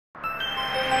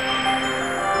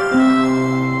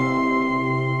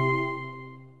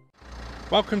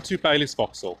Welcome to Baylis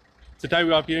Vauxhall. Today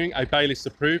we are viewing a Baylis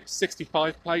approved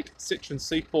 65 plate Citroen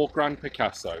C4 Grand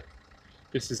Picasso.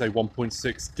 This is a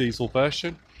 1.6 diesel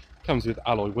version, comes with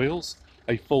alloy wheels,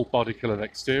 a full body coloured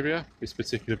exterior. This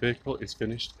particular vehicle is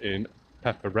finished in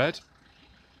pepper red.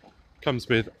 Comes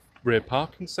with rear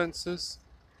parking sensors,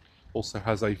 also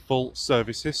has a full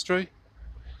service history,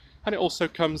 and it also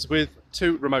comes with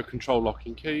 2 remote control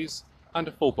locking keys and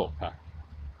a full book pack.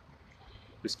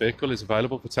 This vehicle is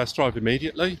available for test drive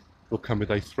immediately. It will come with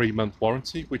a 3-month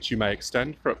warranty, which you may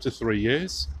extend for up to 3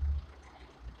 years.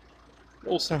 It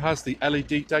also has the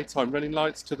LED daytime running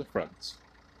lights to the front.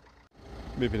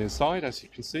 Moving inside, as you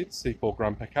can see, the C4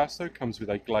 Grand Picasso comes with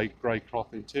a grey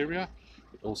cloth interior.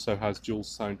 It also has dual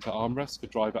center armrests for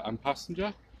driver and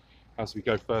passenger. As we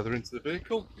go further into the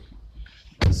vehicle,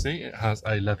 you can see it has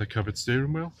a leather covered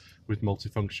steering wheel with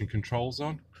multifunction controls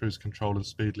on, cruise control and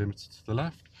speed limiter to the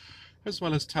left, as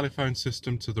well as telephone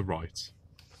system to the right.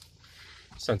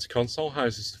 Centre console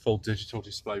houses the full digital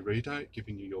display readout,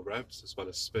 giving you your revs as well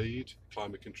as speed,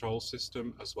 climate control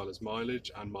system, as well as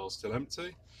mileage and miles till empty.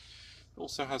 It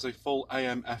also has a full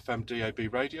AM FM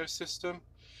DAB radio system,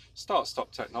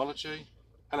 start-stop technology,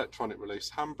 electronic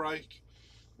release handbrake.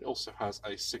 It also has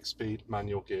a 6-speed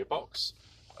manual gearbox,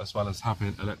 as well as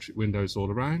having electric windows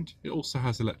all around. It also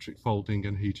has electric folding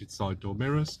and heated side door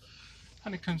mirrors,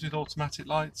 and it comes with automatic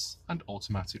lights and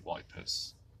automatic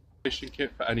wipers.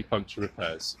 Kit for any puncture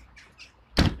repairs.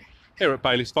 Here at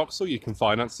Baylis Vauxhall you can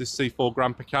finance this C4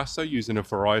 Grand Picasso using a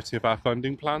variety of our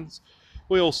funding plans.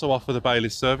 We also offer the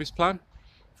Baylis service plan.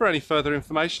 For any further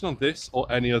information on this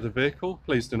or any other vehicle,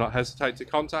 please do not hesitate to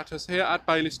contact us here at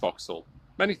Baylis Vauxhall.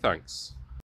 Many thanks.